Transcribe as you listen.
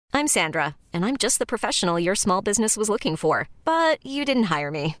I'm Sandra, and I'm just the professional your small business was looking for. But you didn't hire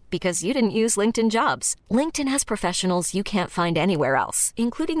me because you didn't use LinkedIn Jobs. LinkedIn has professionals you can't find anywhere else,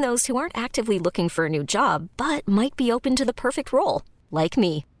 including those who aren't actively looking for a new job, but might be open to the perfect role, like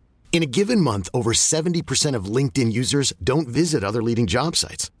me. In a given month, over 70% of LinkedIn users don't visit other leading job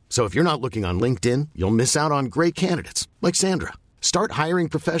sites. So if you're not looking on LinkedIn, you'll miss out on great candidates like Sandra. Start hiring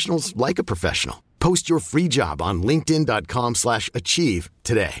professionals like a professional. Post your free job on linkedin.com/achieve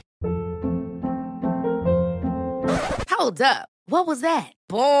today. Hold up. What was that?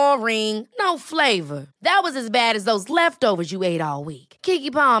 Boring. No flavor. That was as bad as those leftovers you ate all week.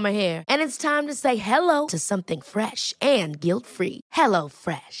 Keke Palmer here, and it's time to say hello to something fresh and guilt-free. Hello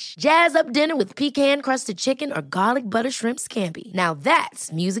Fresh. Jazz up dinner with pecan-crusted chicken or garlic butter shrimp scampi. Now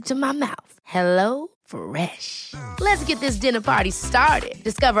that's music to my mouth. Hello Fresh. Let's get this dinner party started.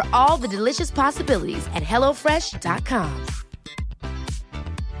 Discover all the delicious possibilities at hellofresh.com.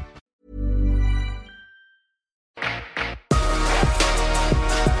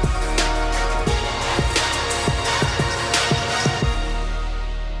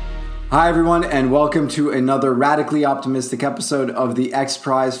 Hi, everyone, and welcome to another radically optimistic episode of the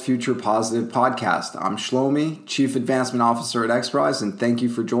XPRIZE Future Positive podcast. I'm Shlomi, Chief Advancement Officer at XPRIZE, and thank you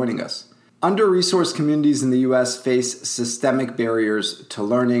for joining us. Under-resourced communities in the U.S. face systemic barriers to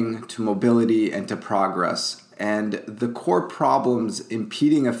learning, to mobility, and to progress. And the core problems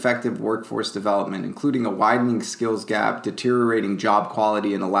impeding effective workforce development, including a widening skills gap, deteriorating job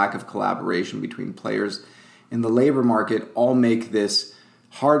quality, and a lack of collaboration between players in the labor market, all make this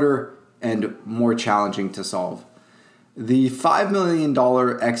harder and more challenging to solve. The $5 million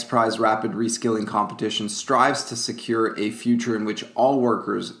XPRIZE Rapid Reskilling Competition strives to secure a future in which all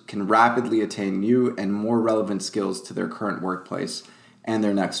workers can rapidly attain new and more relevant skills to their current workplace and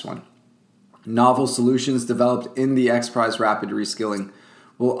their next one. Novel solutions developed in the XPRIZE Rapid Reskilling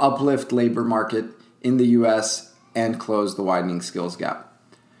will uplift labor market in the US and close the widening skills gap.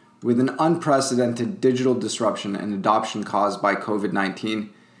 With an unprecedented digital disruption and adoption caused by COVID-19,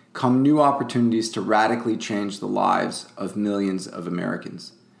 come new opportunities to radically change the lives of millions of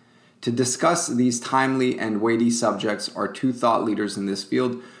Americans. To discuss these timely and weighty subjects are two thought leaders in this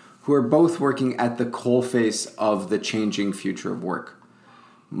field who are both working at the coalface of the changing future of work.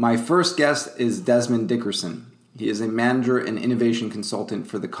 My first guest is Desmond Dickerson. He is a manager and innovation consultant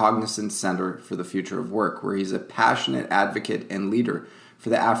for the Cognizant Center for the Future of Work, where he's a passionate advocate and leader for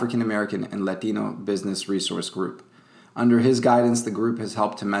the African American and Latino Business Resource Group. Under his guidance, the group has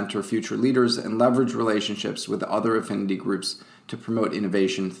helped to mentor future leaders and leverage relationships with other affinity groups to promote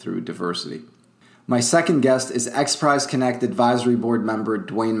innovation through diversity. My second guest is XPRIZE Connect Advisory Board member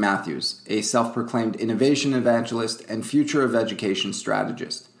Dwayne Matthews, a self-proclaimed innovation evangelist and future of education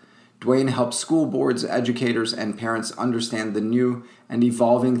strategist. Dwayne helps school boards, educators, and parents understand the new and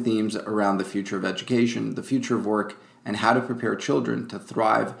evolving themes around the future of education, the future of work, and how to prepare children to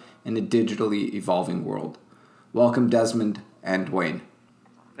thrive in a digitally evolving world. Welcome, Desmond and Dwayne.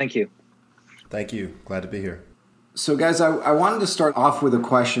 Thank you. Thank you. Glad to be here. So, guys, I wanted to start off with a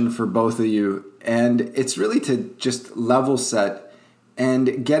question for both of you, and it's really to just level set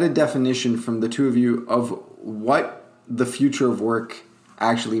and get a definition from the two of you of what the future of work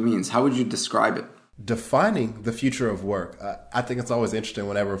actually means. How would you describe it? Defining the future of work. I think it's always interesting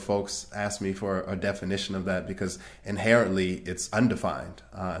whenever folks ask me for a definition of that because inherently it's undefined.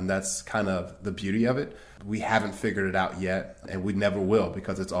 And that's kind of the beauty of it. We haven't figured it out yet, and we never will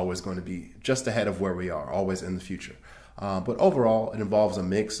because it's always going to be just ahead of where we are, always in the future. But overall, it involves a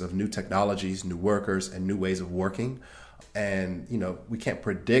mix of new technologies, new workers, and new ways of working. And, we can't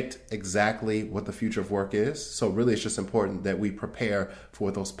predict exactly what the future of work is. So really, it's just important that we prepare for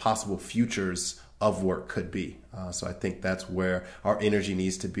what those possible futures of work could be. So I think that's where our energy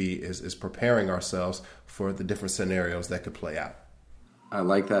needs to be is preparing ourselves for the different scenarios that could play out. I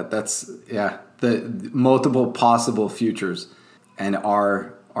like that. That's, the multiple possible futures and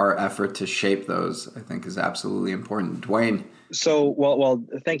our effort to shape those, I think, is absolutely important. Dwayne. So, well,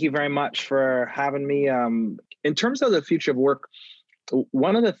 thank you very much for having me. In terms of the future of work,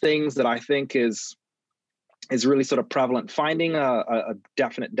 one of the things that I think is really sort of prevalent, finding a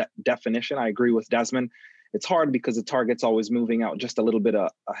definite definition. I agree with Desmond. It's hard because the target's always moving out just a little bit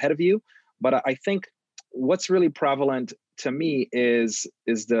ahead of you. But I think what's really prevalent to me is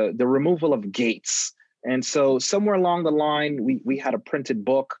the removal of gates. And so somewhere along the line, we had a printed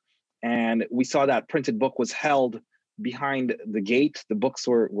book, and we saw that printed book was held behind the gate. The books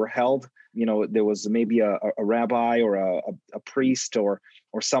were held. There was maybe a rabbi or a priest or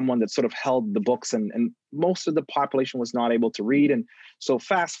someone that sort of held the books, and most of the population was not able to read. And so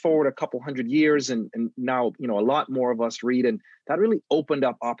fast forward a couple hundred years, and now, a lot more of us read, and that really opened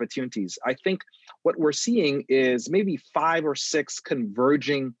up opportunities. I think what we're seeing is maybe 5 or 6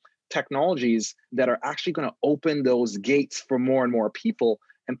 converging technologies that are actually going to open those gates for more and more people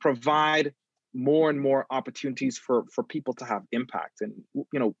and provide more and more opportunities for people to have impact. And,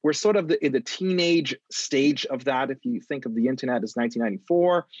 we're sort of in the teenage stage of that. If you think of the internet as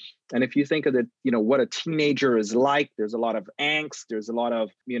 1994, and if you think of what a teenager is like, there's a lot of angst, there's a lot of,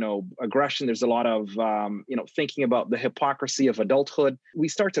 aggression, there's a lot of, thinking about the hypocrisy of adulthood. We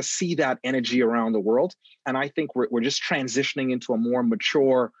start to see that energy around the world. And I think we're just transitioning into a more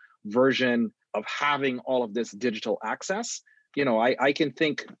mature version of having all of this digital access. I can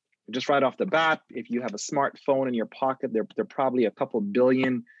think, just right off the bat, if you have a smartphone in your pocket, there are probably a couple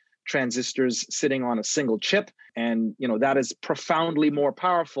billion transistors sitting on a single chip. And, that is profoundly more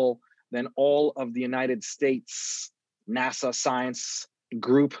powerful than all of the United States NASA science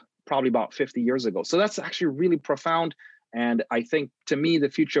group probably about 50 years ago. So that's actually really profound. And I think, to me, the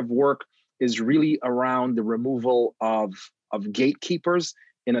future of work is really around the removal of gatekeepers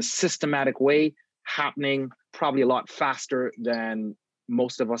in a systematic way, happening probably a lot faster than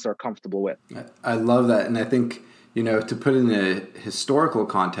most of us are comfortable with. I love that. And I think, to put in a historical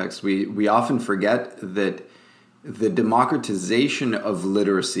context, we often forget that the democratization of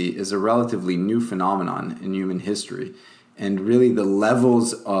literacy is a relatively new phenomenon in human history. And really the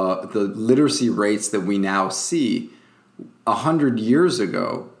levels of the literacy rates that we now see 100 years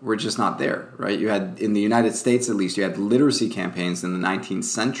ago were just not there, right? You had, in the United States at least, you had literacy campaigns in the 19th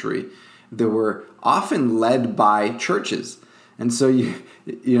century that were often led by churches. And so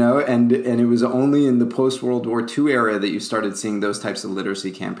and it was only in the post-World War II era that you started seeing those types of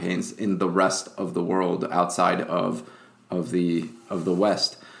literacy campaigns in the rest of the world outside of the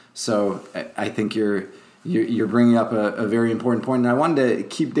West. So I think you're bringing up a very important point, and I wanted to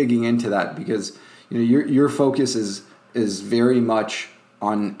keep digging into that because your focus is very much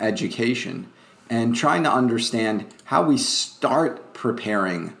on education and trying to understand how we start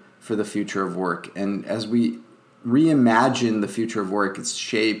preparing for the future of work, and as we reimagine the future of work, its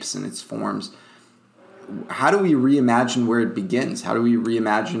shapes and its forms, how do we reimagine where it begins? How do we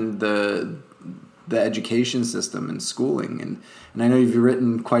reimagine the education system and schooling? And I know you've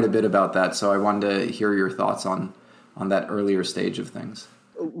written quite a bit about that, so I wanted to hear your thoughts on that earlier stage of things.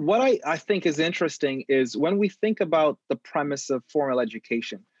 What I think is interesting is when we think about the premise of formal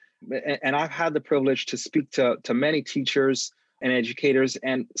education, and I've had the privilege to speak to many teachers and educators,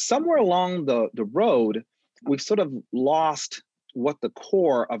 and somewhere along the road, we've sort of lost what the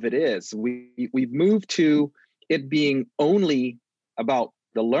core of it is. We've moved to it being only about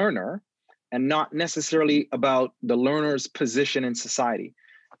the learner and not necessarily about the learner's position in society.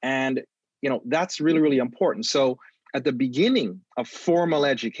 And, that's really, really important. So at the beginning of formal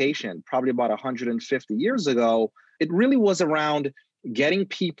education, probably about 150 years ago, it really was around getting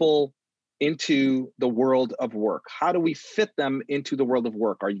people into the world of work. How do we fit them into the world of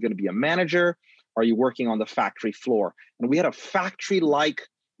work? Are you going to be a manager? Are you working on the factory floor? And we had a factory-like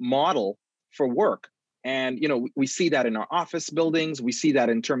model for work. And, we see that in our office buildings. We see that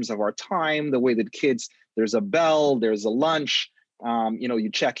in terms of our time, the way that kids, there's a bell, there's a lunch, you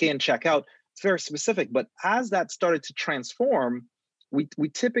check in, check out. It's very specific. But as that started to transform, we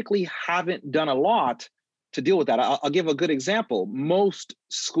typically haven't done a lot to deal with that. I'll give a good example. Most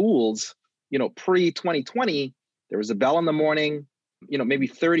schools, pre-2020, there was a bell in the morning, maybe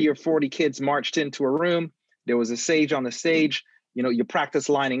 30 or 40 kids marched into a room. There was a sage on the stage, you practice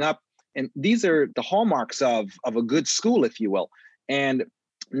lining up. And these are the hallmarks of a good school, if you will. And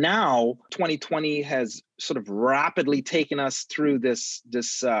now 2020 has sort of rapidly taken us through this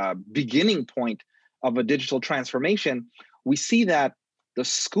beginning point of a digital transformation. We see that the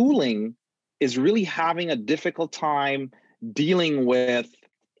schooling is really having a difficult time dealing with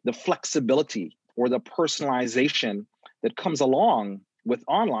the flexibility or the personalization that comes along with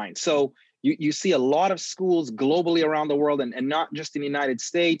online. So you see a lot of schools globally around the world, and not just in the United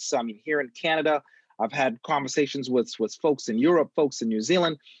States. I mean, here in Canada, I've had conversations with folks in Europe, folks in New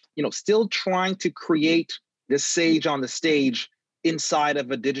Zealand, still trying to create this sage on the stage inside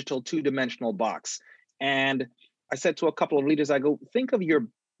of a digital two-dimensional box. And I said to a couple of leaders, I go, think of your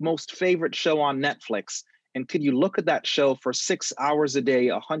most favorite show on Netflix, and could you look at that show for 6 hours a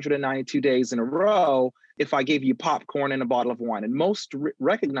day, 192 days in a row, if I gave you popcorn and a bottle of wine? And most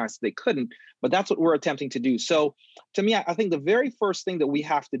recognized they couldn't, but that's what we're attempting to do. So to me, I think the very first thing that we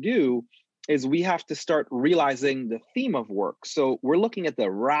have to do is we have to start realizing the theme of work. So we're looking at the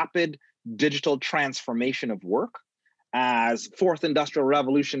rapid digital transformation of work as fourth industrial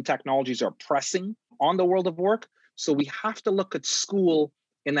revolution technologies are pressing on the world of work. So we have to look at school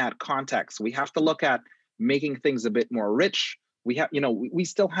in that context. We have to look at making things a bit more rich. We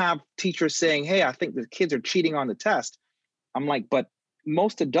still have teachers saying, hey, I think the kids are cheating on the test. I'm like, but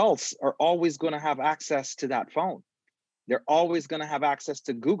most adults are always going to have access to that phone. They're always going to have access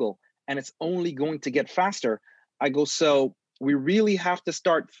to Google, and it's only going to get faster. I go, so we really have to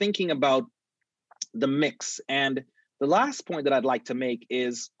start thinking about the mix. And the last point that I'd like to make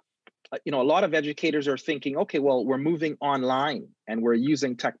is, a lot of educators are thinking, okay, well, we're moving online and we're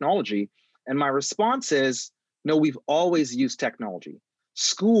using technology. And my response is, no, we've always used technology.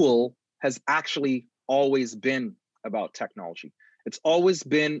 School has actually always been about technology. It's always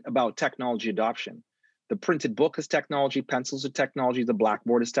been about technology adoption. The printed book is technology, pencils are technology, the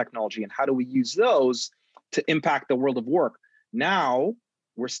blackboard is technology. And how do we use those to impact the world of work? Now,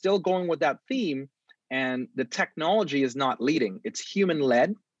 we're still going with that theme, and the technology is not leading. It's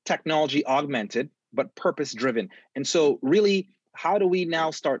human-led, technology augmented, but purpose-driven. And so really, how do we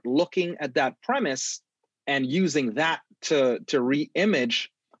now start looking at that premise and using that to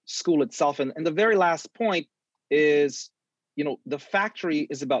re-image school itself? And the very last point is, the factory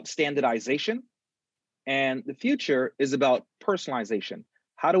is about standardization, and the future is about personalization.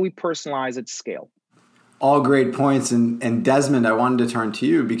 How do we personalize at scale? All great points. And Desmond, I wanted to turn to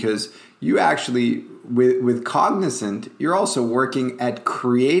you because you actually, with Cognizant, you're also working at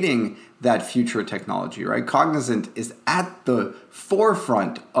creating that future technology, right? Cognizant is at the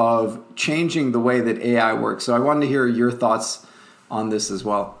forefront of changing the way that AI works. So I wanted to hear your thoughts on this as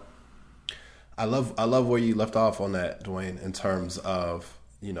well. I love where you left off on that, Dwayne, in terms of,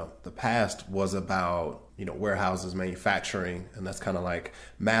 the past was about, warehouses, manufacturing, and that's kind of like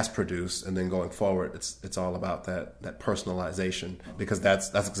mass produced. And then going forward, it's all about that personalization, because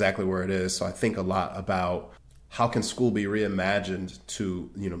that's exactly where it is. So I think a lot about how can school be reimagined to,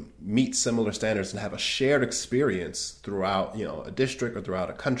 meet similar standards and have a shared experience throughout, a district or throughout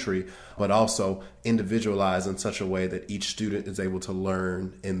a country, but also individualized in such a way that each student is able to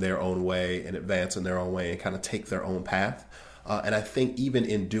learn in their own way and advance in their own way and kind of take their own path. And I think even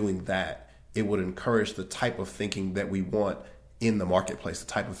in doing that, it would encourage the type of thinking that we want in the marketplace, the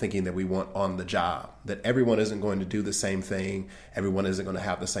type of thinking that we want on the job, that everyone isn't going to do the same thing. Everyone isn't going to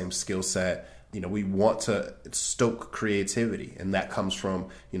have the same skill set. We want to stoke creativity, and that comes from,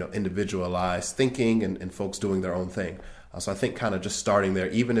 individualized thinking and folks doing their own thing. So I think kind of just starting there,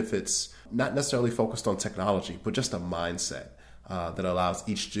 even if it's not necessarily focused on technology, but just a mindset that allows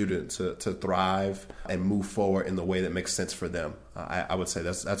each student to thrive and move forward in the way that makes sense for them. I would say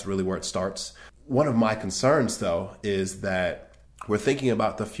that's really where it starts. One of my concerns, though, is that we're thinking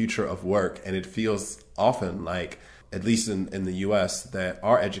about the future of work, and it feels often like, at least in the US, that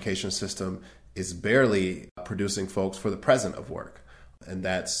our education system is barely producing folks for the present of work. And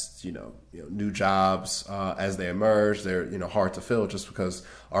that's, new jobs as they emerge, they're, hard to fill just because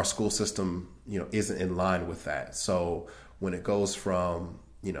our school system, isn't in line with that. So when it goes from,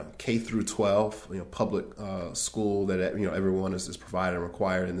 K through 12, public school that, everyone is provided and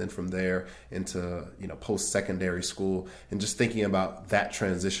required. And then from there into, post-secondary school, and just thinking about that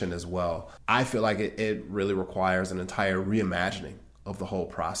transition as well. I feel like it really requires an entire reimagining of the whole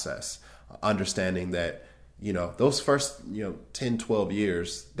process, understanding that, those first, 10, 12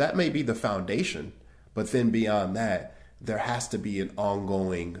 years, that may be the foundation. But then beyond that, there has to be an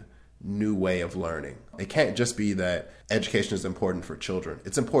ongoing new way of learning. It can't just be that education is important for children.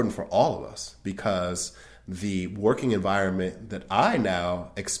 It's important for all of us, because the working environment that I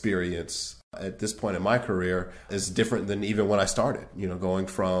now experience at this point in my career is different than even when I started, going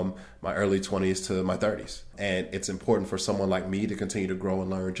from my early 20s to my 30s. And it's important for someone like me to continue to grow and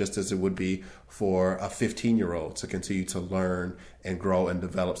learn, just as it would be for a 15-year-old to continue to learn and grow and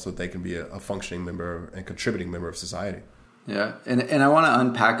develop so that they can be a functioning member and contributing member of society. Yeah, and I want to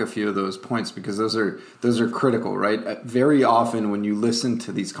unpack a few of those points, because those are critical, right? Very often when you listen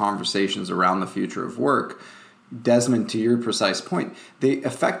to these conversations around the future of work, Desmond, to your precise point, they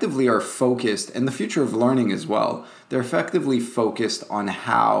effectively are focused, and the future of learning as well, they're effectively focused on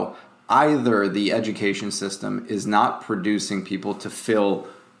how either the education system is not producing people to fill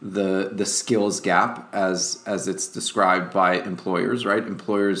the skills gap as it's described by employers, right?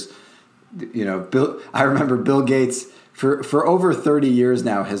 Employers, I remember Bill Gates for over 30 years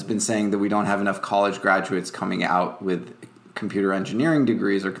now has been saying that we don't have enough college graduates coming out with computer engineering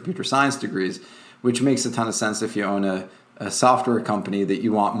degrees or computer science degrees, which makes a ton of sense if you own a a software company that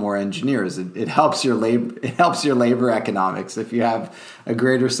you want more engineers. It helps your labor. It helps your labor economics if you have a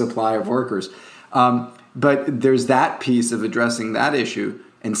greater supply of workers. But there's that piece of addressing that issue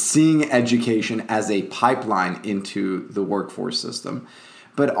and seeing education as a pipeline into the workforce system,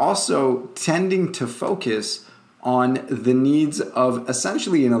 but also tending to focus on the needs of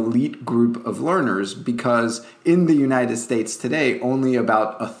essentially an elite group of learners, because in the United States today, only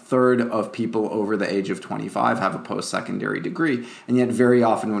about a third of people over the age of 25 have a post-secondary degree. And yet very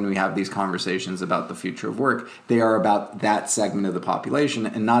often when we have these conversations about the future of work, they are about that segment of the population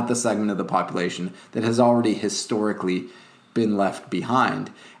and not the segment of the population that has already historically been left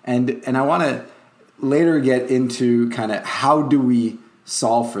behind. And I want to later get into kind of how do we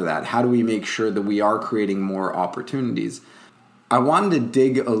solve for that? How do we make sure that we are creating more opportunities? I wanted to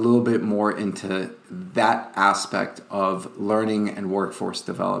dig a little bit more into that aspect of learning and workforce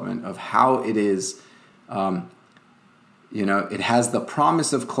development, of how it is, it has the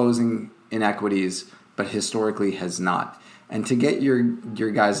promise of closing inequities, but historically has not. And to get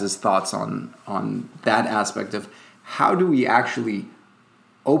your guys' thoughts on that aspect of how do we actually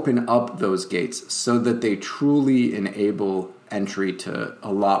open up those gates so that they truly enable entry to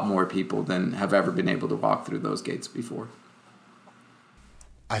a lot more people than have ever been able to walk through those gates before.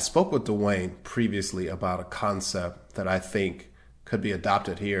 I spoke with Dwayne previously about a concept that I think could be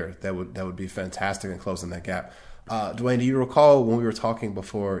adopted here that would be fantastic in closing that gap. Dwayne, do you recall when we were talking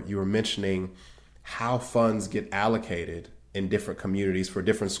before, you were mentioning how funds get allocated in different communities for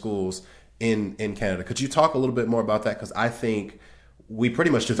different schools in Canada? Could you talk a little bit more about that? Because I think we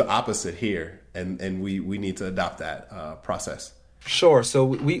pretty much do the opposite here, and we need to adopt that process. Sure. So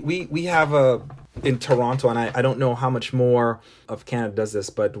we have in Toronto, and I don't know how much more of Canada does this,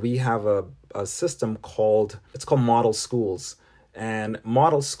 but we have a system called model schools. And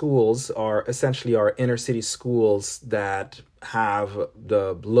model schools are essentially our inner city schools that have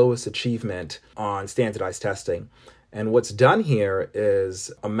the lowest achievement on standardized testing. And what's done here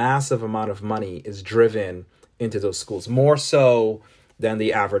is a massive amount of money is driven into those schools, more so than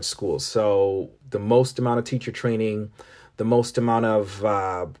the average school. So the most amount of teacher training, the most amount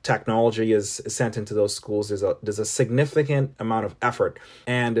of technology is sent into those schools. There's a significant amount of effort.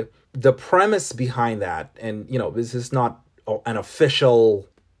 And the premise behind that, and this is not an official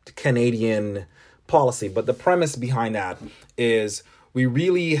Canadian policy, but the premise behind that is we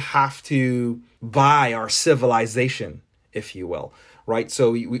really have to buy our civilization, if you will. Right.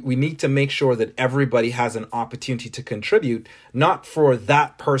 So we need to make sure that everybody has an opportunity to contribute, not for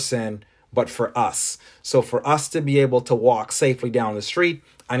that person, but for us. So for us to be able to walk safely down the street,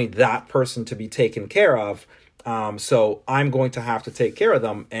 I need that person to be taken care of. So I'm going to have to take care of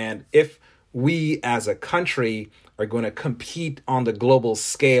them. And if we as a country are going to compete on the global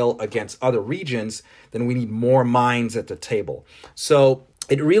scale against other regions, then we need more minds at the table. So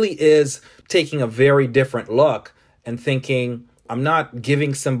it really is taking a very different look and thinking, I'm not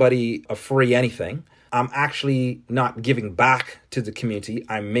giving somebody a free anything. I'm actually not giving back to the community.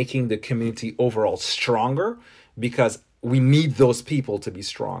 I'm making the community overall stronger because we need those people to be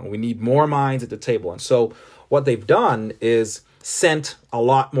strong. We need more minds at the table. And so what they've done is sent a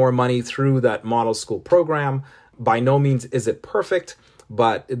lot more money through that model school program. By no means is it perfect,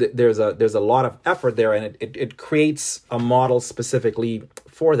 but there's a lot of effort there, and it creates a model specifically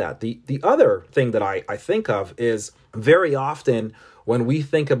for that. The other thing that I think of is very often when we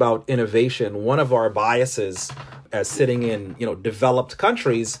think about innovation, one of our biases as sitting in developed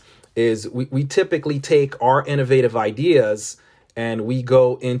countries is we typically take our innovative ideas and we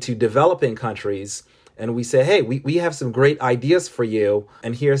go into developing countries and we say, hey, we have some great ideas for you,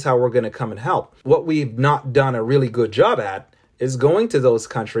 and here's how we're going to come and help. What we've not done a really good job at is going to those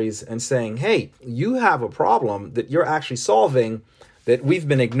countries and saying, hey, you have a problem that you're actually solving that we've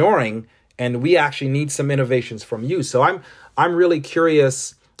been ignoring, and we actually need some innovations from you. So I'm really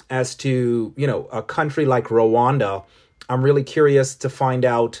curious as to, a country like Rwanda. I'm really curious to find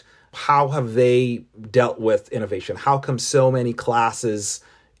out how have they dealt with innovation? How come so many classes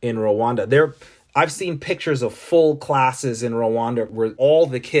in Rwanda? I've seen pictures of full classes in Rwanda where all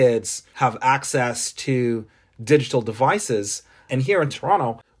the kids have access to digital devices. And here in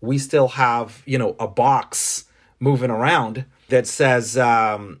Toronto, we still have, a box moving around that says,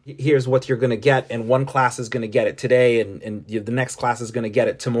 here's what you're going to get. And one class is going to get it today. And the next class is going to get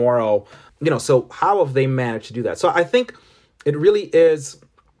it tomorrow. So how have they managed to do that? So I think it really is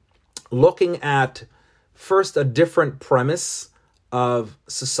looking at first a different premise of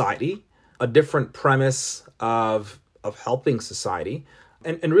society, a different premise of helping society,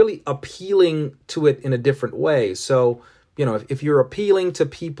 and really appealing to it in a different way. So, if you're appealing to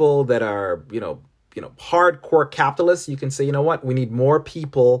people that are, hardcore capitalists, you can say, you know what, we need more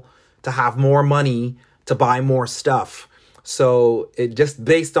people to have more money to buy more stuff. So it just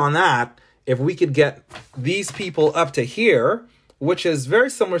based on that, if we could get these people up to here, which is very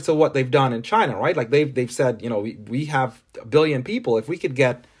similar to what they've done in China, right? Like they've said, we have 1 billion people. If we could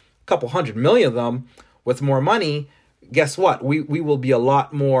get a couple 100 million of them with more money, guess what? We will be a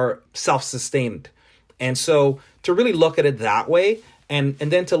lot more self-sustained. And so to really look at it that way, and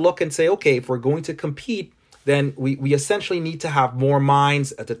then to look and say, okay, if we're going to compete, then we essentially need to have more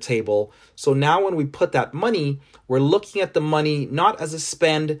minds at the table. So now when we put that money, we're looking at the money not as a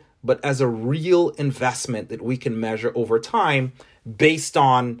spend, but as a real investment that we can measure over time based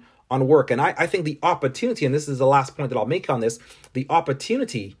on work. And I think the opportunity, and this is the last point that I'll make on this, the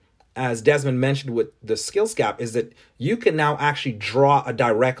opportunity, as Desmond mentioned with the skills gap, is that you can now actually draw a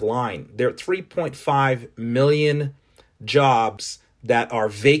direct line. There are 3.5 million jobs that are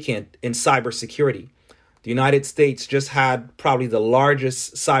vacant in cybersecurity. The United States just had probably the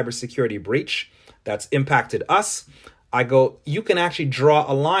largest cybersecurity breach that's impacted us. You can actually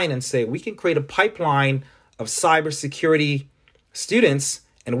draw a line and say, we can create a pipeline of cybersecurity students,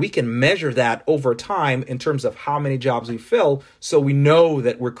 and we can measure that over time in terms of how many jobs we fill, so we know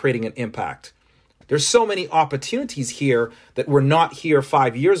that we're creating an impact. There's so many opportunities here that were not here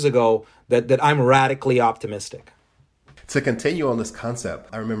 5 years ago that I'm radically optimistic. To continue on this concept,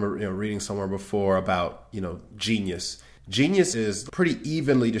 I remember reading somewhere before about genius. Genius is pretty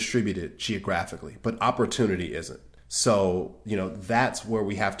evenly distributed geographically, but opportunity isn't. So that's where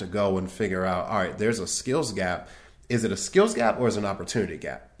we have to go and figure out, all right, there's a skills gap. Is it a skills gap or is it an opportunity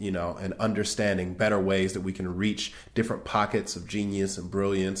gap? And understanding better ways that we can reach different pockets of genius and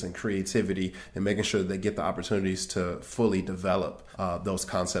brilliance and creativity, and making sure that they get the opportunities to fully develop those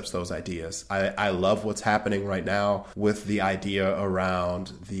concepts, those ideas. I love what's happening right now with the idea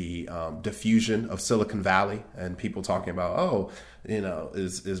around the diffusion of Silicon Valley, and people talking about,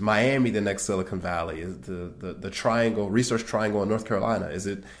 is Miami the next Silicon Valley? Is the triangle, research triangle in North Carolina? Is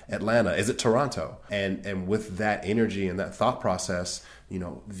it Atlanta? Is it Toronto? And with that energy and that thought process,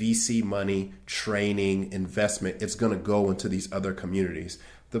 VC money, training, investment, it's going to go into these other communities.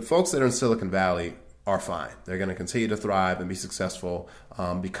 The folks that are in Silicon Valley are fine. They're going to continue to thrive and be successful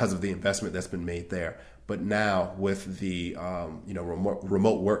because of the investment that's been made there. But now with the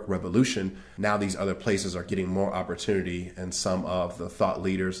remote work revolution, now these other places are getting more opportunity, and some of the thought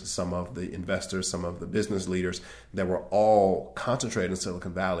leaders, some of the investors, some of the business leaders that were all concentrated in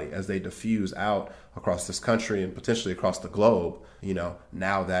Silicon Valley, as they diffuse out across this country and potentially across the globe,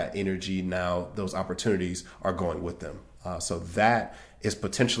 now that energy, now those opportunities are going with them. So that is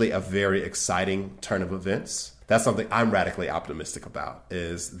potentially a very exciting turn of events. That's something I'm radically optimistic about,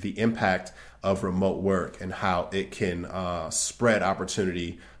 is the impact of remote work and how it can spread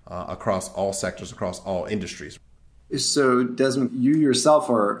opportunity across all sectors, across all industries. So Desmond, you yourself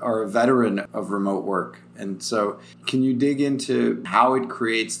are a veteran of remote work. And so can you dig into how it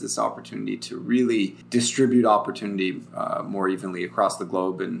creates this opportunity to really distribute opportunity more evenly across the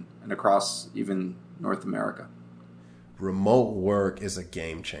globe and across even North America? Remote work is a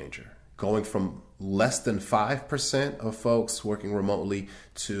game changer. Going from less than 5% of folks working remotely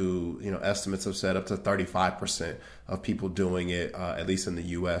to, estimates have said up to 35% of people doing it, at least in the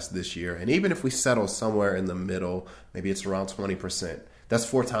US this year. And even if we settle somewhere in the middle, maybe it's around 20%, that's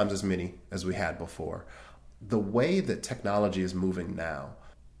 4 times as many as we had before. The way that technology is moving now,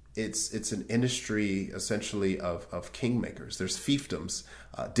 it's an industry essentially of kingmakers. There's fiefdoms,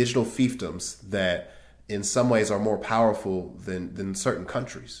 digital fiefdoms that in some ways are more powerful than certain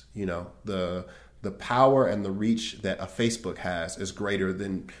countries. The power and the reach that a Facebook has is greater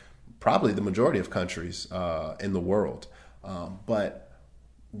than probably the majority of countries in the world. But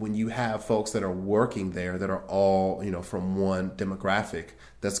when you have folks that are working there that are all, from one demographic,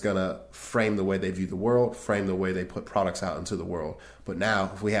 that's going to frame the way they view the world, frame the way they put products out into the world. But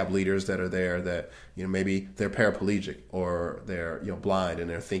now if we have leaders that are there that, maybe they're paraplegic or they're, blind, and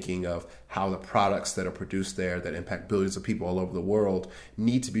they're thinking of how the products that are produced there that impact billions of people all over the world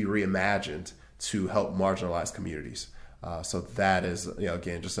need to be reimagined to help marginalized communities. So that is,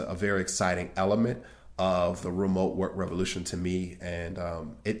 again, just a very exciting element of the remote work revolution to me. And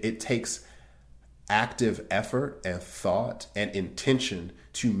it takes active effort and thought and intention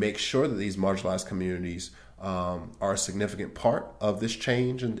to make sure that these marginalized communities are a significant part of this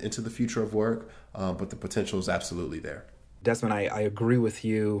change and into the future of work. But the potential is absolutely there. Desmond, I agree with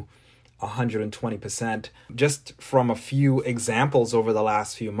you 120%. Just from a few examples over the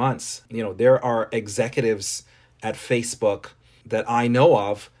last few months, there are executives at Facebook that I know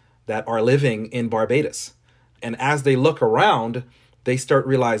of that are living in Barbados. And as they look around, they start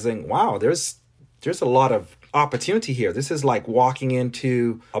realizing, wow, there's there's a lot of opportunity here. This is like walking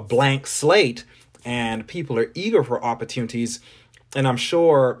into a blank slate, and people are eager for opportunities. And I'm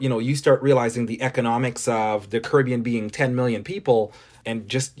sure, you start realizing the economics of the Caribbean being 10 million people, and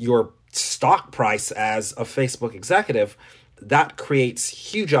just your stock price as a Facebook executive, that creates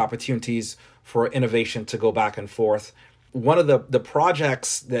huge opportunities for innovation to go back and forth. One of the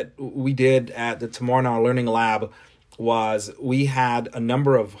projects that we did at the Tomorrow Now Learning Lab was we had a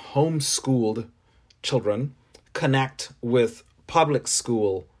number of homeschooled children connect with public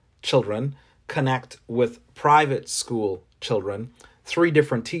school children, connect with private school children, 3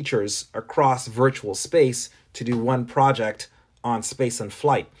 different teachers across virtual space to do one project on space and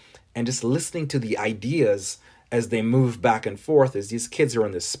flight. And just listening to the ideas as they move back and forth as these kids are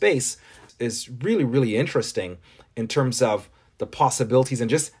in this space is really, really interesting in terms of the possibilities and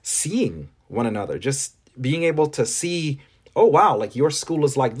just seeing one another, just being able to see, oh, wow, like your school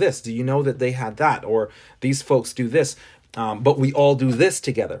is like this. Do you know that they had that? Or these folks do this, but we all do this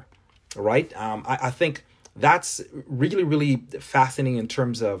together, right? I think that's really, really fascinating in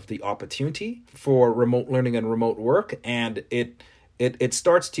terms of the opportunity for remote learning and remote work. And it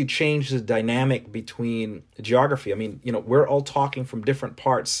starts to change the dynamic between geography. I mean, we're all talking from different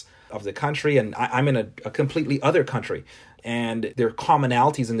parts of the country, and I'm in a completely other country. And there are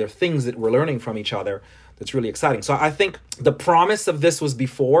commonalities and there are things that we're learning from each other that's really exciting. So I think the promise of this was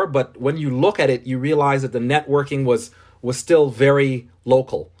before, but when you look at it, you realize that the networking was still very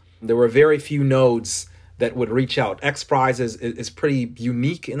local. There were very few nodes that would reach out. XPRIZE is pretty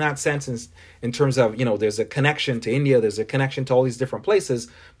unique in that sense in terms of, there's a connection to India, there's a connection to all these different places.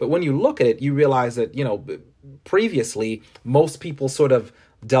 But when you look at it, you realize that, previously, most people sort of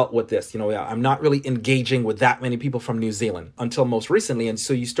dealt with this. I'm not really engaging with that many people from New Zealand until most recently. And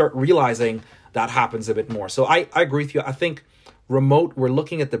so you start realizing that happens a bit more. So I agree with you. I think remote, we're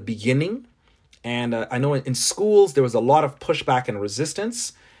looking at the beginning. And I know in schools, there was a lot of pushback and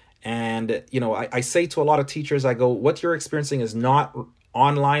resistance. And, I say to a lot of teachers, I go, what you're experiencing is not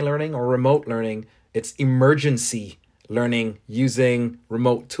online learning or remote learning. It's emergency learning using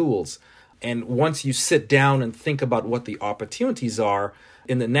remote tools. And once you sit down and think about what the opportunities are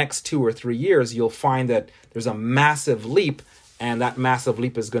in the next 2 or 3 years, you'll find that there's a massive leap, and that massive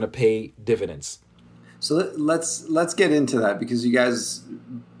leap is going to pay dividends. So let's get into that, because you guys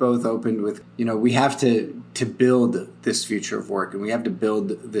both opened with, we have to build this future of work, and we have to build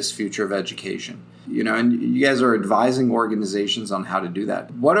this future of education, and you guys are advising organizations on how to do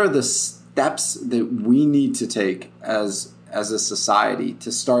that. What are the steps that we need to take as a society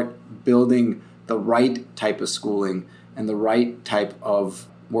to start building the right type of schooling and the right type of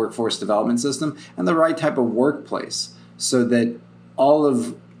workforce development system and the right type of workplace, so that all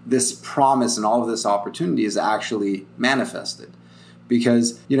of this promise and all of this opportunity is actually manifested?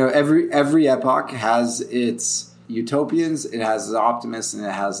 Because, every epoch has its utopians, it has its optimists, and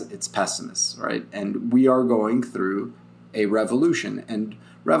it has its pessimists, right? And we are going through a revolution. And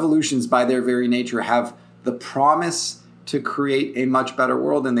revolutions, by their very nature, have the promise to create a much better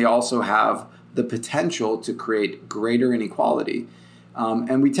world, and they also have the potential to create greater inequality.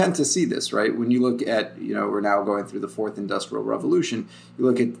 And we tend to see this, right? When you look at, we're now going through the 4th Industrial Revolution. You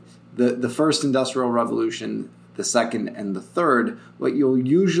look at the first Industrial Revolution, the second and the third, what you'll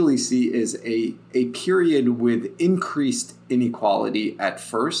usually see is a period with increased inequality at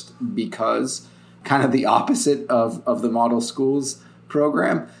first, because kind of the opposite of the model schools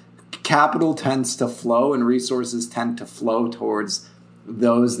program, capital tends to flow and resources tend to flow towards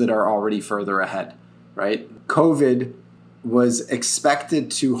those that are already further ahead, right? COVID was expected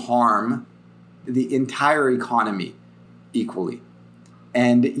to harm the entire economy equally.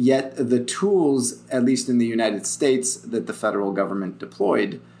 And yet the tools, at least in the United States, that the federal government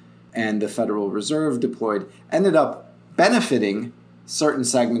deployed and the Federal Reserve deployed ended up benefiting certain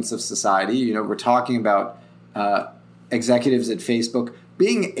segments of society. We're talking about executives at Facebook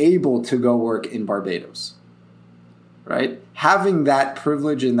being able to go work in Barbados, right? Having that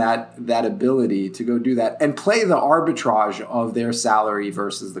privilege and that ability to go do that and play the arbitrage of their salary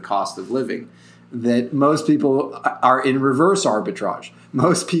versus the cost of living, that most people are in reverse arbitrage.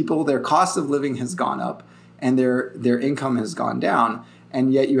 Most people, their cost of living has gone up and their income has gone down.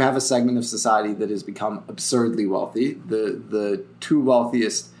 And yet you have a segment of society that has become absurdly wealthy. The 2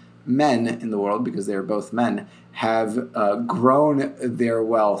 wealthiest men in the world, because they are both men, have grown their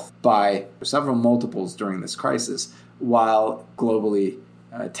wealth by several multiples during this crisis, while globally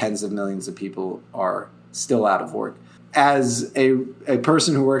tens of millions of people are still out of work. As a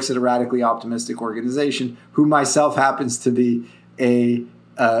person who works at a radically optimistic organization, who myself happens to be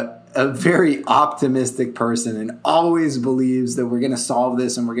a very optimistic person and always believes that we're going to solve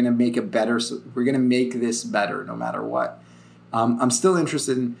this and we're going to make this better no matter what. I'm still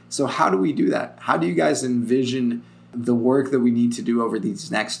interested in, so how do we do that? How do you guys envision the work that we need to do over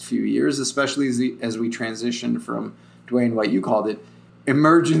these next few years, especially as we transition from, Dwayne, what you called it,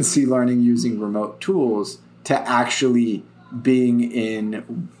 emergency learning using remote tools to actually being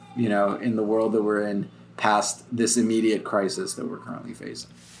in the world that we're in past this immediate crisis that we're currently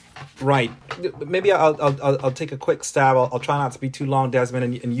facing? Right. Maybe I'll take a quick stab. I'll try not to be too long,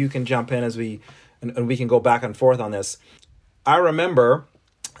 Desmond, and you can jump in as we can go back and forth on this. I remember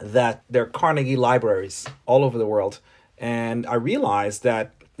that there are Carnegie libraries all over the world, and I realized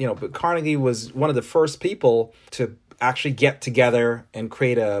that Carnegie was one of the first people to actually get together and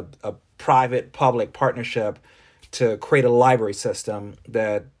create a private-public partnership to create a library system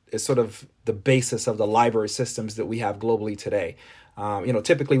that is sort of the basis of the library systems that we have globally today.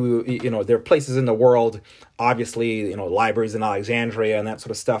 Typically, there are places in the world, obviously, libraries in Alexandria and that sort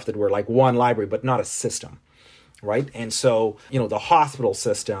of stuff that were like one library, but not a system, right? And so, the hospital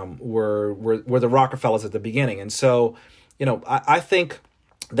system were the Rockefellers at the beginning. And so, I think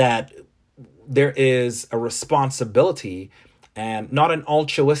that there is a responsibility, and not an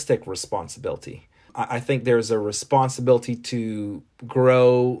altruistic responsibility. I think there's a responsibility to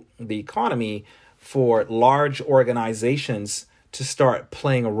grow the economy for large organizations to start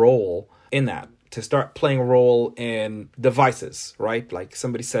playing a role in that, to start playing a role in devices, right? Like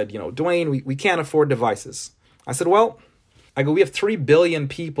somebody said, Dwayne, we can't afford devices. I said, we have 3 billion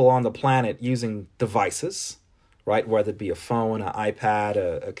people on the planet using devices, right? Whether it be a phone, an iPad,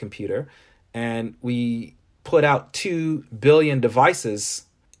 a computer. And we put out 2 billion devices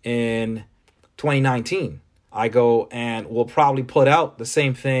in 2019. I go, and we'll probably put out the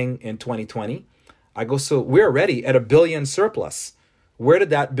same thing in 2020. I go, so we're already at a billion surplus. Where did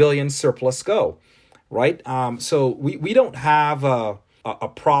that billion surplus go, right? So we don't have a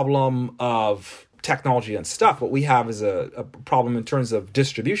problem of technology and stuff. What we have is a problem in terms of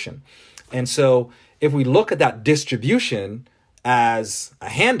distribution. And so if we look at that distribution as a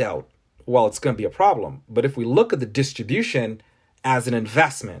handout, well, it's going to be a problem. But if we look at the distribution as an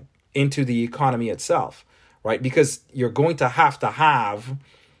investment into the economy itself, right? Because you're going to have,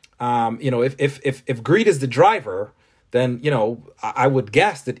 if greed is the driver, then, I would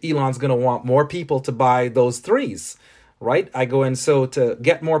guess that Elon's going to want more people to buy those 3s, right? I go, and so to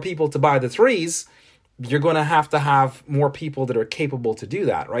get more people to buy the 3s, you're going to have more people that are capable to do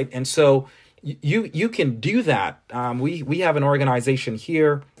that, right? And so you can do that. We have an organization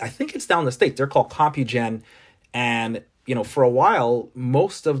here, I think it's down the state. They're called CompuGen. And, for a while,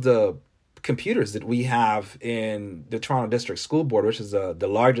 most of the computers that we have in the Toronto District School Board, which is the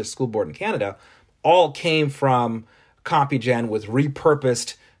largest school board in Canada, all came from CompuGen with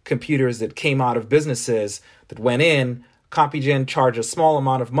repurposed computers that came out of businesses that went in. CompuGen charged a small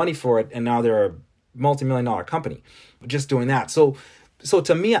amount of money for it, and now they're a multi-million-dollar company just doing that. So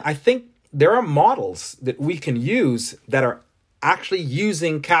to me, I think there are models that we can use that are actually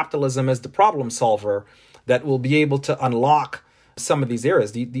using capitalism as the problem solver that will be able to unlock some of these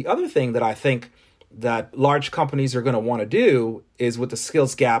areas. The other thing that I think that large companies are going to want to do is with the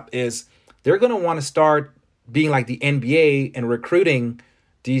skills gap is they're going to want to start being like the NBA and recruiting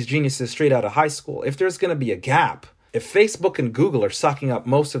these geniuses straight out of high school. If there's going to be a gap, if Facebook and Google are sucking up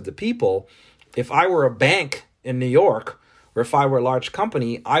most of the people, if I were a bank in New York or if I were a large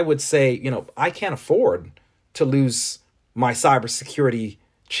company, I would say, I can't afford to lose my cybersecurity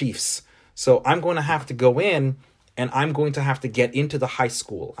chiefs. So I'm going to have to go in and I'm going to have to get into the high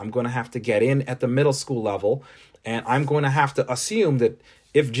school. I'm going to have to get in at the middle school level. And I'm going to have to assume that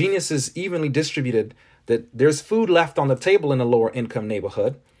if genius is evenly distributed, that there's food left on the table in a lower income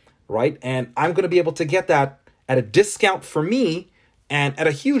neighborhood, right? And I'm going to be able to get that at a discount for me and at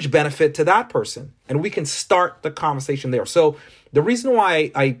a huge benefit to that person. And we can start the conversation there. So the reason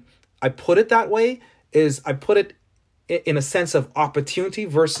why I put it that way is I put it in a sense of opportunity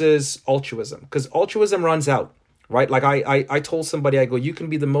versus altruism, because altruism runs out, right? Like I told somebody, I go, you can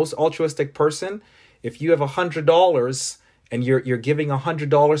be the most altruistic person if you have $100 and you're giving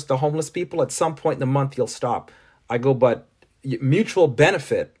 $100 to homeless people. At some point in the month, you'll stop. I go, but mutual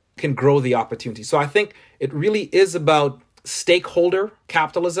benefit can grow the opportunity. So I think it really is about stakeholder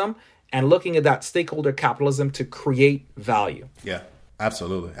capitalism and looking at that stakeholder capitalism to create value. Yeah.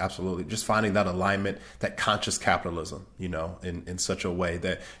 Absolutely. Absolutely. Just finding that alignment, that conscious capitalism, in such a way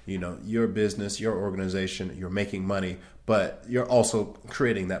that, your business, your organization, you're making money, but you're also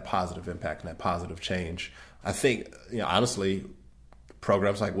creating that positive impact and that positive change. I think, honestly,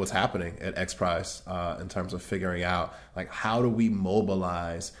 programs like what's happening at XPRIZE in terms of figuring out like how do we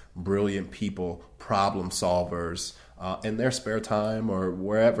mobilize brilliant people, problem solvers, in their spare time or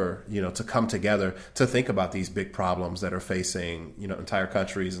wherever, to come together to think about these big problems that are facing, entire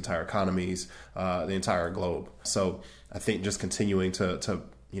countries, entire economies, the entire globe. So I think just continuing to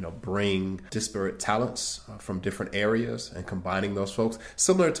bring disparate talents from different areas and combining those folks,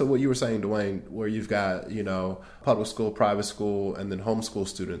 similar to what you were saying, Dwayne, where you've got, public school, private school, and then homeschool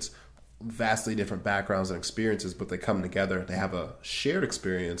students, vastly different backgrounds and experiences, but they come together. They have a shared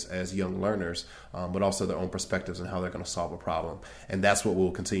experience as young learners, but also their own perspectives and how they're going to solve a problem. And that's what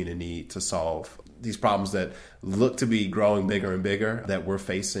we'll continue to need to solve these problems that look to be growing bigger and bigger that we're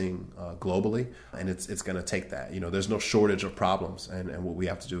facing globally. And it's going to take that. There's no shortage of problems. And what we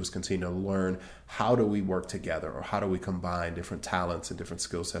have to do is continue to learn how do we work together, or how do we combine different talents and different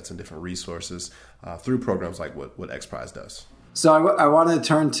skill sets and different resources through programs like what XPRIZE does. So I want to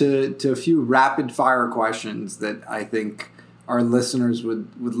turn to a few rapid fire questions that I think our listeners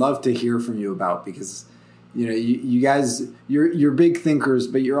would love to hear from you about, because you guys you're big thinkers,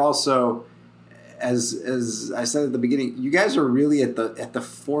 but you're also, as I said at the beginning, you guys are really at the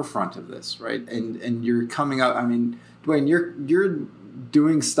forefront of this, right? And you're coming up. I mean, Dwayne, you're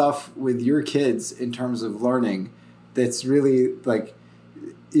doing stuff with your kids in terms of learning that's really like,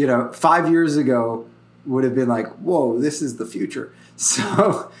 5 years ago would have been like, whoa, this is the future.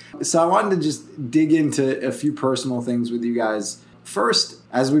 So I wanted to just dig into a few personal things with you guys. First,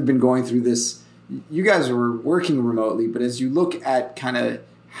 as we've been going through this, you guys were working remotely, but as you look at kind of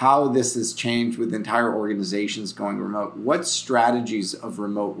how this has changed with entire organizations going remote, what strategies of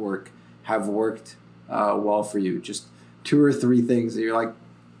remote work have worked well for you? Just 2 or 3 things that you're like,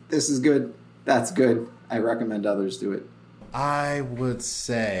 this is good, that's good, I recommend others do it. I would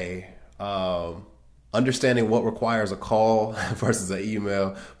say understanding what requires a call versus an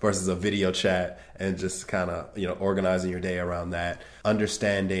email versus a video chat, and just kind of, organizing your day around that.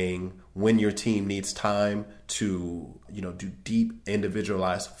 Understanding when your team needs time to, do deep,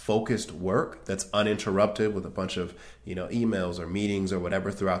 individualized, focused work that's uninterrupted with a bunch of, emails or meetings or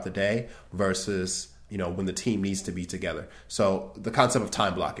whatever throughout the day, versus when the team needs to be together. So the concept of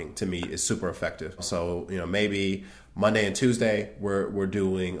time blocking to me is super effective. So, maybe Monday and Tuesday, we're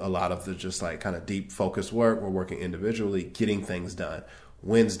doing a lot of the just like kind of deep focused work. We're working individually, getting things done.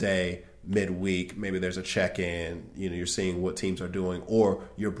 Wednesday, midweek, maybe there's a check-in, you're seeing what teams are doing, or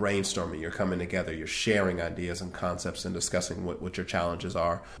you're brainstorming, you're coming together, you're sharing ideas and concepts and discussing what your challenges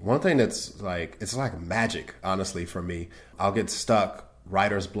are. One thing that's like, it's like magic, honestly, for me. I'll get stuck,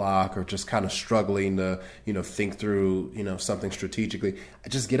 writer's block, or just kind of struggling to, think through, something strategically. I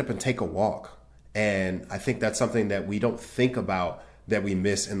just get up and take a walk. And I think that's something that we don't think about, that we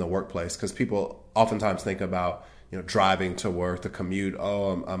miss in the workplace, because people oftentimes think about, driving to work, the commute.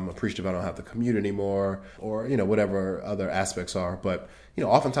 Oh, I'm appreciative I don't have to commute anymore, or, whatever other aspects are. But,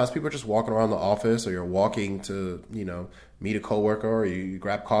 oftentimes people are just walking around the office, or you're walking to, meet a coworker, or you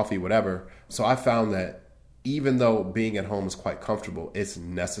grab coffee, whatever. So I found that even though being at home is quite comfortable, it's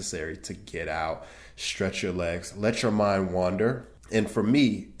necessary to get out, stretch your legs, let your mind wander. And for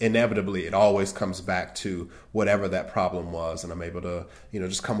me, inevitably, it always comes back to whatever that problem was. And I'm able to,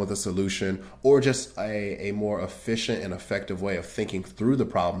 just come with a solution, or just a more efficient and effective way of thinking through the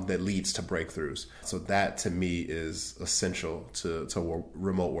problem that leads to breakthroughs. So that to me is essential to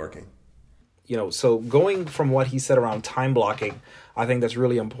remote working. So going from what he said around time blocking, I think that's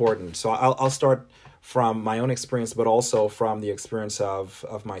really important. So I'll start from my own experience, but also from the experience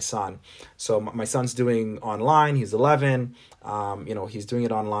of my son. So my son's doing online. He's 11. He's doing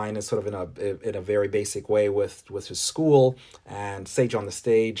it online in sort of in a very basic way with his school, and Sage on the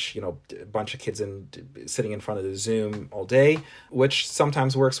Stage. A bunch of kids sitting in front of the Zoom all day, which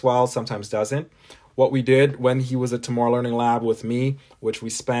sometimes works well, sometimes doesn't. What we did when he was at Tomorrow Learning Lab with me, which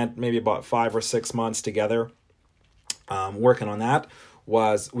we spent maybe about 5 or 6 months together working on that,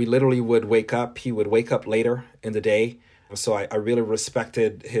 was we literally would wake up. He would wake up later in the day. So I really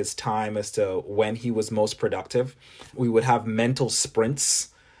respected his time as to when he was most productive. We would have mental sprints,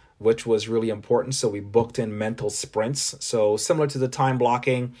 which was really important. So we booked in mental sprints. So similar to the time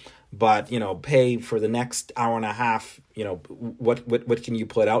blocking, but, pay for the next hour and a half, what can you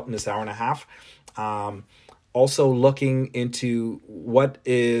put out in this hour and a half? Also looking into what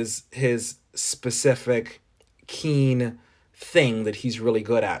is his specific keen thing that he's really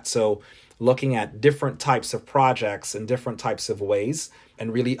good at. So looking at different types of projects and different types of ways,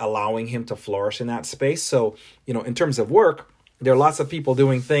 and really allowing him to flourish in that space. So, in terms of work, there are lots of people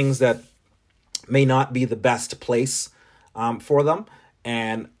doing things that may not be the best place for them.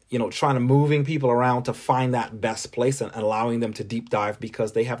 And, trying to moving people around to find that best place and allowing them to deep dive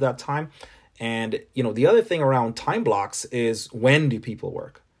because they have that time. And, the other thing around time blocks is, when do people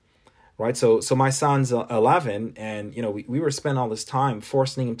work? Right. So my son's 11, and, we were spending all this time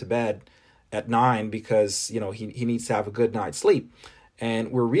forcing him to bed at 9 because, he needs to have a good night's sleep.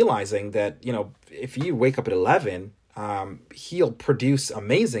 And we're realizing that, if you wake up at 11, he'll produce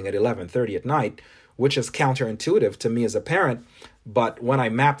amazing at 11:30 at night, which is counterintuitive to me as a parent. But when I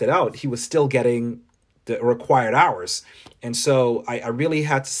mapped it out, he was still getting the required hours. And so I really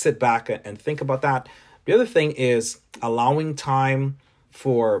had to sit back and think about that. The other thing is allowing time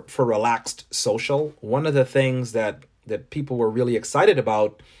for relaxed social. One of the things that people were really excited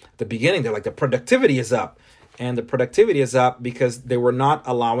about at the beginning, they're like, the productivity is up. And the productivity is up because they were not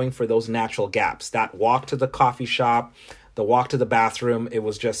allowing for those natural gaps. That walk to the coffee shop, the walk to the bathroom, it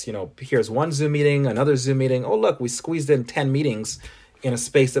was just, here's one Zoom meeting, another Zoom meeting. Oh, look, we squeezed in 10 meetings in a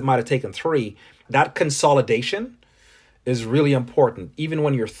space that might have taken 3. That consolidation is really important. Even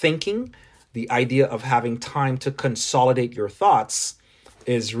when you're thinking, the idea of having time to consolidate your thoughts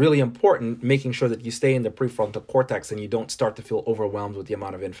is really important, making sure that you stay in the prefrontal cortex and you don't start to feel overwhelmed with the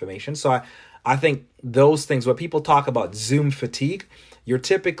amount of information. So I think those things, when people talk about Zoom fatigue, you're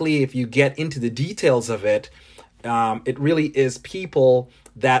typically, if you get into the details of it, it really is people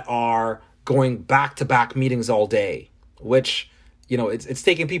that are going back-to-back meetings all day, which, it's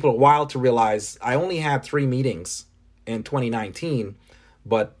taking people a while to realize I only had 3 meetings in 2019,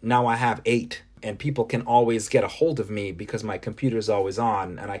 but now I have 8. And people can always get a hold of me because my computer's always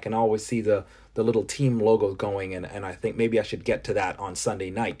on and I can always see the little team logo going. And I think maybe I should get to that on Sunday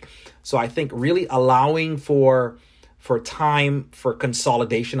night. So I think really allowing for time for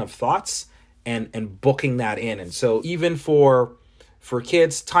consolidation of thoughts and booking that in. And so even for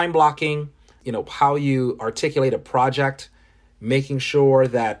kids, time blocking, how you articulate a project, making sure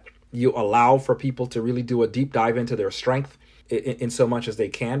that you allow for people to really do a deep dive into their strength in so much as they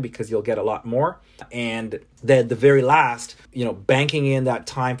can, because you'll get a lot more. And then the very last, banking in that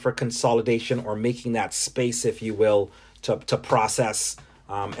time for consolidation, or making that space, if you will, to process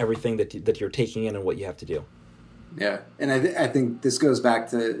everything that you're taking in and what you have to do. Yeah. And I think this goes back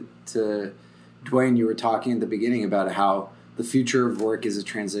to Dwayne, you were talking at the beginning about how the future of work is a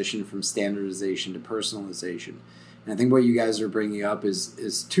transition from standardization to personalization. And I think what you guys are bringing up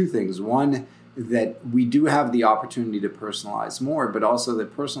is 2 things. One, that we do have the opportunity to personalize more, but also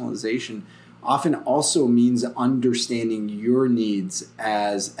that personalization often also means understanding your needs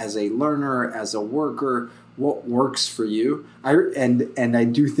as a learner, as a worker, what works for you. And I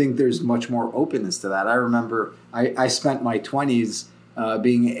do think there's much more openness to that. I remember I spent my 20s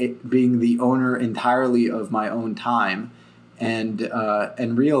being the owner entirely of my own time,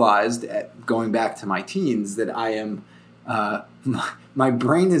 and realized, going back to my teens, that I am my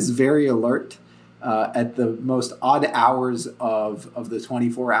brain is very alert at the most odd hours of the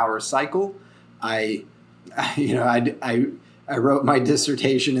 24-hour cycle. I wrote my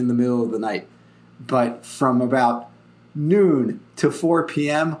dissertation in the middle of the night, but from about noon to 4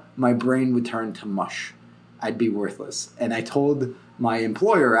 p.m., my brain would turn to mush. I'd be worthless. And I told my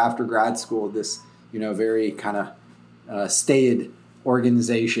employer after grad school, this, very kind of staid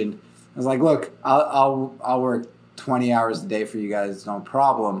organization, I was like, look, I'll work 20 hours a day for you guys, no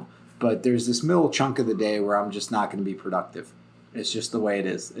problem. But there's this middle chunk of the day where I'm just not going to be productive. It's just the way it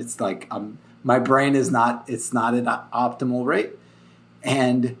is. It's like my brain is not at an optimal rate.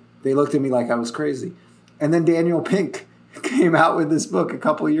 And they looked at me like I was crazy. And then Daniel Pink came out with this book a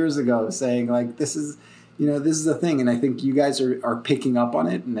couple of years ago saying, like, this is a thing. And I think you guys are picking up on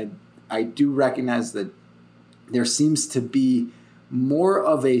it. And I do recognize that there seems to be more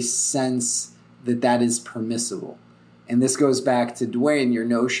of a sense that is permissible. And this goes back to Dwayne, your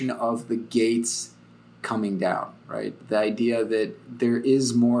notion of the gates coming down, right? The idea that there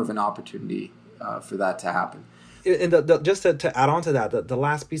is more of an opportunity for that to happen. And just to add on to that, the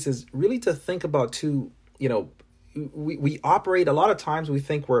last piece is really to think about too, we operate, a lot of times we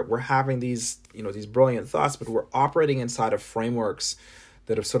think we're having these brilliant thoughts, but we're operating inside of frameworks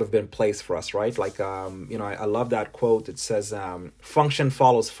that have sort of been placed for us, right? Like, I love that quote. It says, function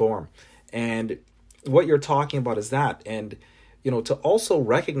follows form. And what you're talking about is that. And, to also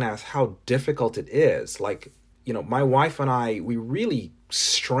recognize how difficult it is. Like, my wife and I, we really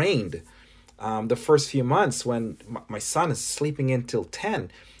strained the first few months when my son is sleeping in till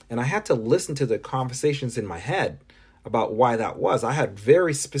 10. And I had to listen to the conversations in my head about why that was. I had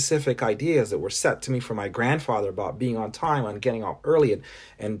very specific ideas that were set to me from my grandfather about being on time and getting up early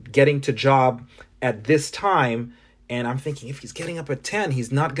and getting to job at this time. And I'm thinking, if he's getting up at 10,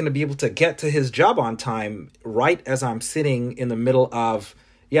 he's not going to be able to get to his job on time right as I'm sitting in the middle of,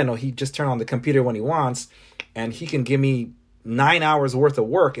 yeah, no, he just turn on the computer when he wants, and he can give me 9 hours worth of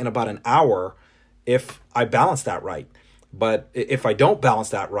work in about an hour if I balance that right. But if I don't balance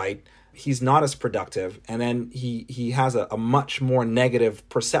that right, he's not as productive, and then he has a much more negative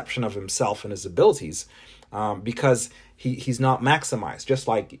perception of himself and his abilities, because he's not maximized. Just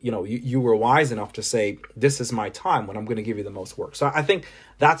like, you were wise enough to say, this is my time when I'm going to give you the most work. So I think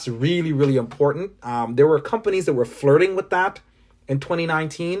that's really, really important. There were companies that were flirting with that in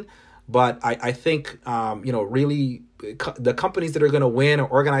 2019, but I think, really the companies that are going to win, or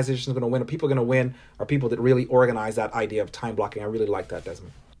organizations are going to win, or people are going to win, are people that really organize that idea of time blocking. I really like that,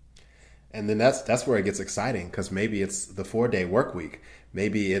 Desmond. And then that's where it gets exciting, because maybe it's the 4-day work week.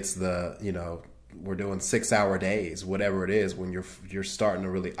 Maybe it's we're doing 6-hour days, whatever it is, when you're starting to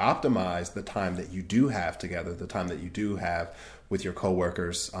really optimize the time that you do have together, the time that you do have with your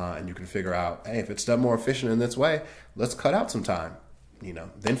coworkers, and you can figure out, hey, if it's done more efficient in this way, let's cut out some time.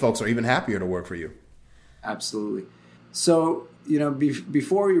 Then folks are even happier to work for you. Absolutely. So,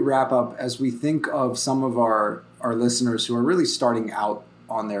 before we wrap up, as we think of some of our listeners who are really starting out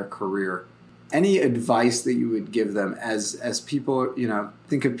on their career, any advice that you would give them as people,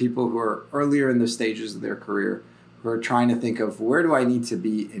 think of people who are earlier in the stages of their career, who are trying to think of, where do I need to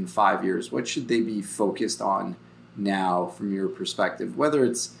be in 5 years? What should they be focused on now from your perspective, whether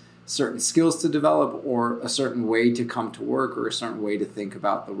it's certain skills to develop or a certain way to come to work or a certain way to think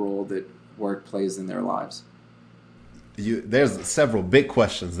about the role that work plays in their lives? There's several big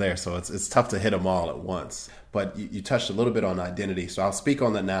questions there, so it's tough to hit them all at once. But you touched a little bit on identity, so I'll speak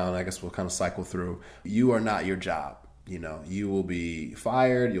on that now, and I guess we'll kind of cycle through. You are not your job. You will be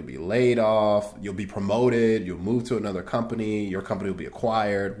fired, you'll be laid off, you'll be promoted, you'll move to another company, your company will be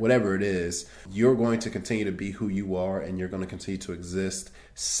acquired, whatever it is. You're going to continue to be who you are, and you're going to continue to exist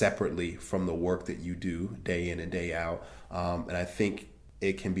separately from the work that you do day in and day out. And I think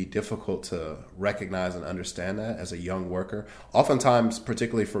it can be difficult to recognize and understand that as a young worker. Oftentimes,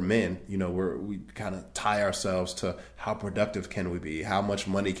 particularly for men, we kind of tie ourselves to how productive can we be? How much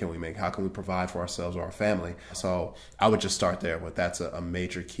money can we make? How can we provide for ourselves or our family? So I would just start there, but that's a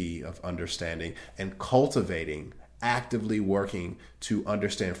major key of understanding and cultivating, actively working to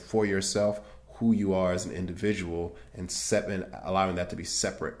understand for yourself who you are as an individual, and allowing that to be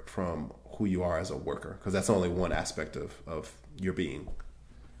separate from who you are as a worker, because that's only one aspect of your being.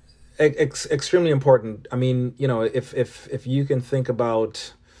 Extremely important. I mean, if you can think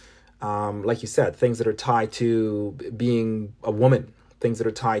about, like you said, things that are tied to being a woman, things that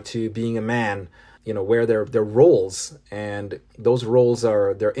are tied to being a man, where they're roles, and those roles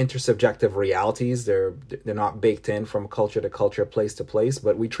they're intersubjective realities. They're not baked in from culture to culture, place to place,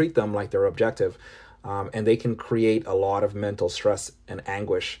 but we treat them like they're objective, and they can create a lot of mental stress and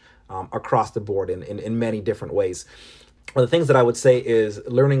anguish across the board in many different ways. Well, the things that I would say is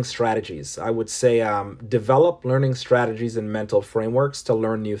learning strategies. I would say develop learning strategies and mental frameworks to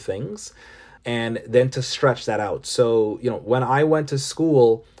learn new things, and then to stretch that out. So, when I went to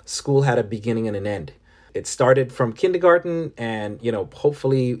school had a beginning and an end. It started from kindergarten, and,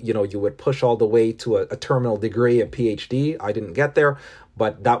 hopefully, you would push all the way to a terminal degree, a PhD. I didn't get there,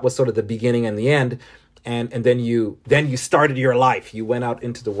 but that was sort of the beginning and the end. And then you started your life. You went out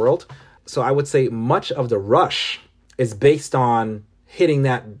into the world. So I would say much of the rush is based on hitting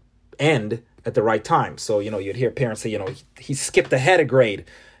that end at the right time. So, you'd hear parents say, he skipped ahead a grade.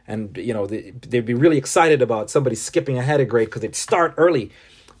 And, they'd be really excited about somebody skipping ahead a grade because they'd start early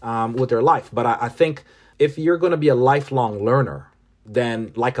with their life. But I think if you're going to be a lifelong learner,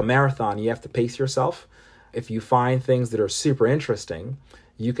 then like a marathon, you have to pace yourself. If you find things that are super interesting,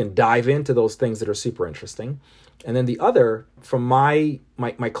 you can dive into those things that are super interesting. And then the other, from my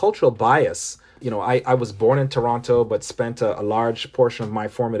cultural bias, I was born in Toronto, but spent a large portion of my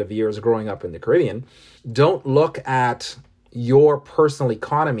formative years growing up in the Caribbean. Don't look at your personal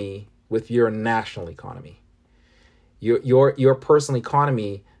economy with your national economy. Your personal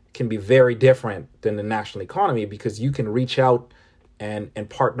economy can be very different than the national economy, because you can reach out and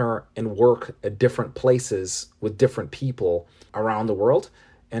partner and work at different places with different people around the world.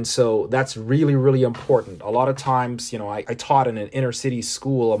 And so that's really, really important. A lot of times, I taught in an inner city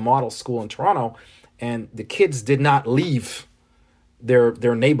school, a model school in Toronto, and the kids did not leave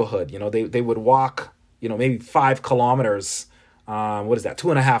their neighborhood. They would walk, maybe 5 kilometers,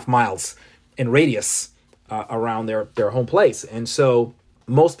 2.5 miles in radius around their home place. And so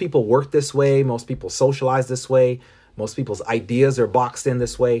most people work this way. Most people socialize this way. Most people's ideas are boxed in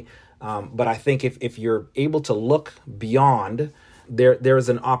this way. But I think if you're able to look beyond, there is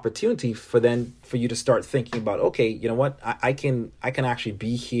an opportunity for you to start thinking about, okay, you know what, I can actually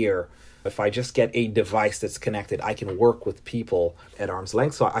be here If I just get a device that's connected, I can work with people at arm's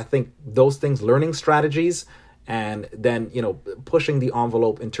length. So I think those things, learning strategies, and then, pushing the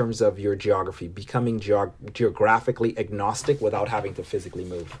envelope in terms of your geography, becoming geographically agnostic without having to physically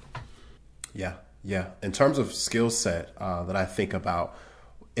move. Yeah. In terms of skill set that I think about,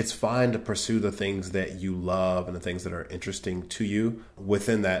 it's fine to pursue the things that you love and the things that are interesting to you.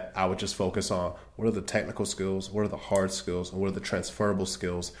 Within that, I would just focus on what are the technical skills, what are the hard skills, and what are the transferable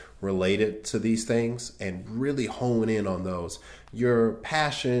skills related to these things, and really hone in on those. Your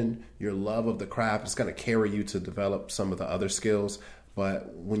passion, your love of the craft is going to carry you to develop some of the other skills.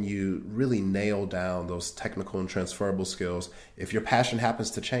 But when you really nail down those technical and transferable skills, if your passion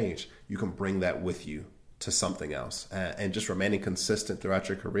happens to change, you can bring that with you to something else, and just remaining consistent throughout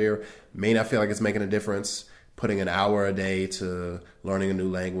your career. May not feel like it's making a difference, putting an hour a day to learning a new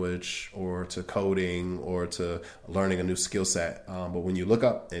language or to coding or to learning a new skill set. But when you look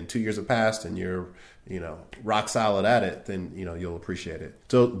up and 2 years have passed and you're, rock solid at it, then, you'll appreciate it.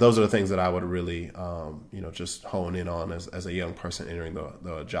 So those are the things that I would really, just hone in on as a young person entering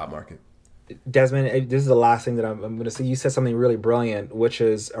the job market. Desmond, this is the last thing that I'm going to say. You said something really brilliant, which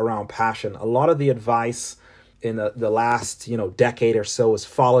is around passion. A lot of the advice in the last, decade or so is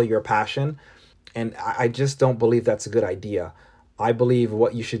follow your passion. And I just don't believe that's a good idea. I believe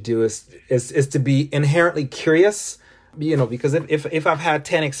what you should do is to be inherently curious, because if I've had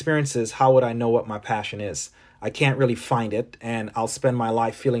 10 experiences, how would I know what my passion is? I can't really find it, and I'll spend my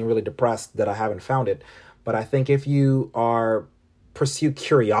life feeling really depressed that I haven't found it. But I think if you pursue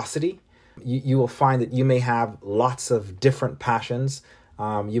curiosity, you will find that you may have lots of different passions.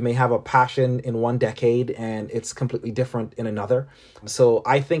 You may have a passion in one decade and it's completely different in another. So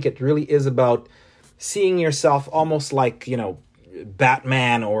I think it really is about seeing yourself almost like,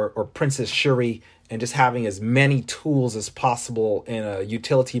 Batman or Princess Shuri, and just having as many tools as possible in a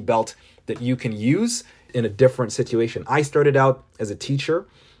utility belt that you can use in a different situation. I started out as a teacher.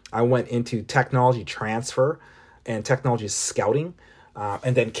 I went into technology transfer and technology scouting.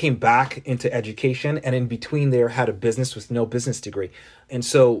 And then came back into education, and in between there had a business with no business degree. And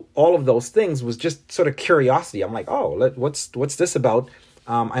so all of those things was just sort of curiosity. I'm like, what's this about?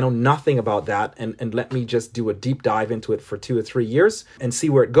 I know nothing about that, and let me just do a deep dive into it for 2 or 3 years and see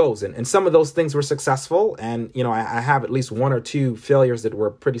where it goes. And some of those things were successful, and I have at least 1 or 2 failures that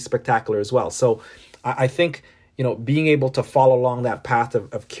were pretty spectacular as well. So I think being able to follow along that path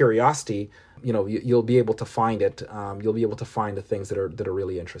of curiosity, you'll be able to find it. You'll be able to find the things that are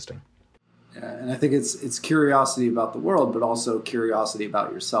really interesting. Yeah, and I think it's curiosity about the world, but also curiosity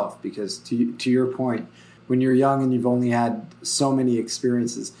about yourself. Because to your point, when you're young and you've only had so many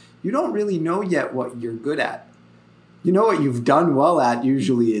experiences, you don't really know yet what you're good at. You know what you've done well at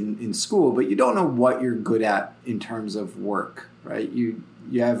usually in school, but you don't know what you're good at in terms of work, right? You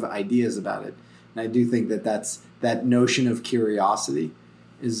have ideas about it. And I do think that notion of curiosity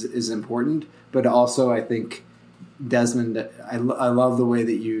is important, but also I think, Desmond, I love the way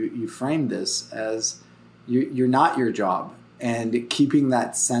that you framed this as you're not your job, and keeping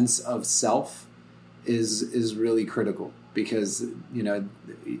that sense of self is really critical, because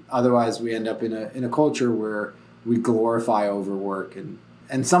otherwise we end up in a culture where we glorify overwork,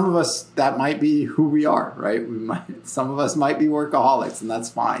 and some of us, that might be who we are, right? Some of us might be workaholics, and that's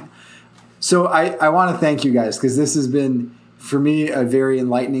fine. So I want to thank you guys, because this has been, for me, a very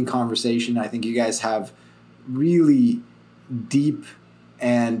enlightening conversation. I think you guys have really deep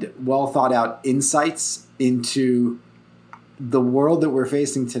and well thought out insights into the world that we're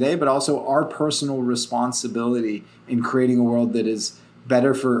facing today, but also our personal responsibility in creating a world that is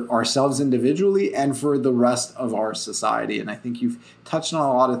better for ourselves individually and for the rest of our society. And I think you've touched on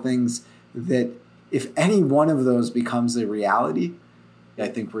a lot of things that, if any one of those becomes a reality, I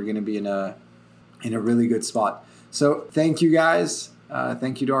think we're going to be in a really good spot. So thank you guys.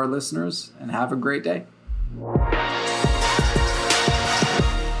 Thank you to our listeners, and have a great day.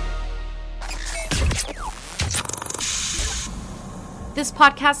 This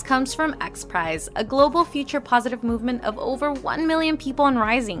podcast comes from XPRIZE, a global future positive movement of over 1 million people and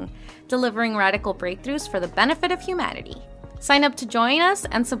rising, delivering radical breakthroughs for the benefit of humanity. Sign up to join us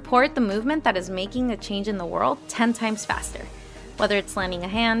and support the movement that is making a change in the world 10 times faster. Whether it's lending a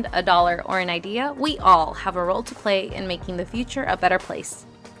hand, a dollar, or an idea, we all have a role to play in making the future a better place.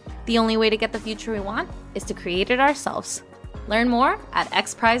 The only way to get the future we want is to create it ourselves. Learn more at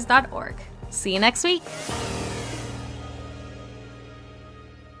xprize.org. See you next week.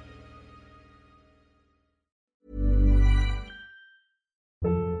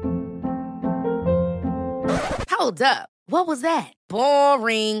 Hold up. What was that?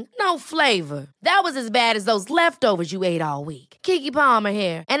 Boring. No flavor. That was as bad as those leftovers you ate all week. Keke Palmer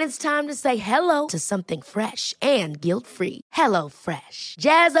here, and it's time to say hello to something fresh and guilt-free. Hello Fresh.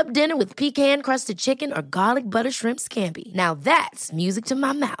 Jazz up dinner with pecan-crusted chicken or garlic butter shrimp scampi. Now that's music to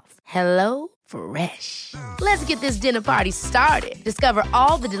my mouth. Hello Fresh. Let's get this dinner party started. Discover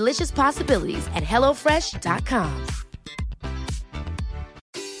all the delicious possibilities at HelloFresh.com.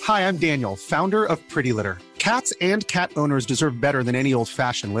 Hi, I'm Daniel, founder of Pretty Litter. Cats and cat owners deserve better than any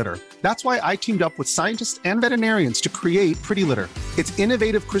old-fashioned litter. That's why I teamed up with scientists and veterinarians to create Pretty Litter. Its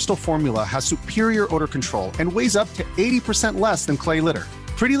innovative crystal formula has superior odor control and weighs up to 80% less than clay litter.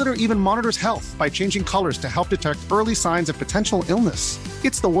 Pretty Litter even monitors health by changing colors to help detect early signs of potential illness.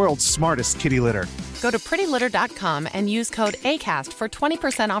 It's the world's smartest kitty litter. Go to prettylitter.com and use code ACAST for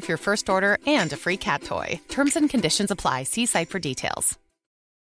 20% off your first order and a free cat toy. Terms and conditions apply. See site for details.